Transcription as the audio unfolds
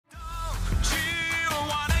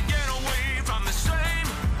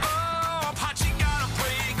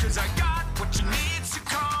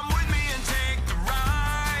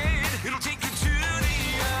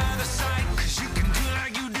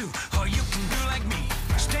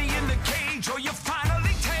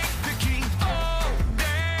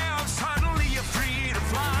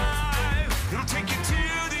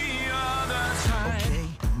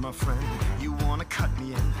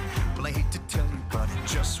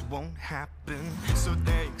won't happen. So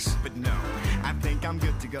thanks, but no, I think I'm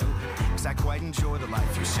good to go, 'cause I quite enjoy the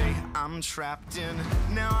life you say I'm trapped in.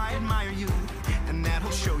 Now I admire you, and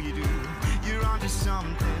that'll show you do. You're onto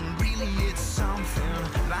something, really it's something.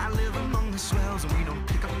 I live among the swells and we don't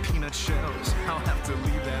pick up peanut shells.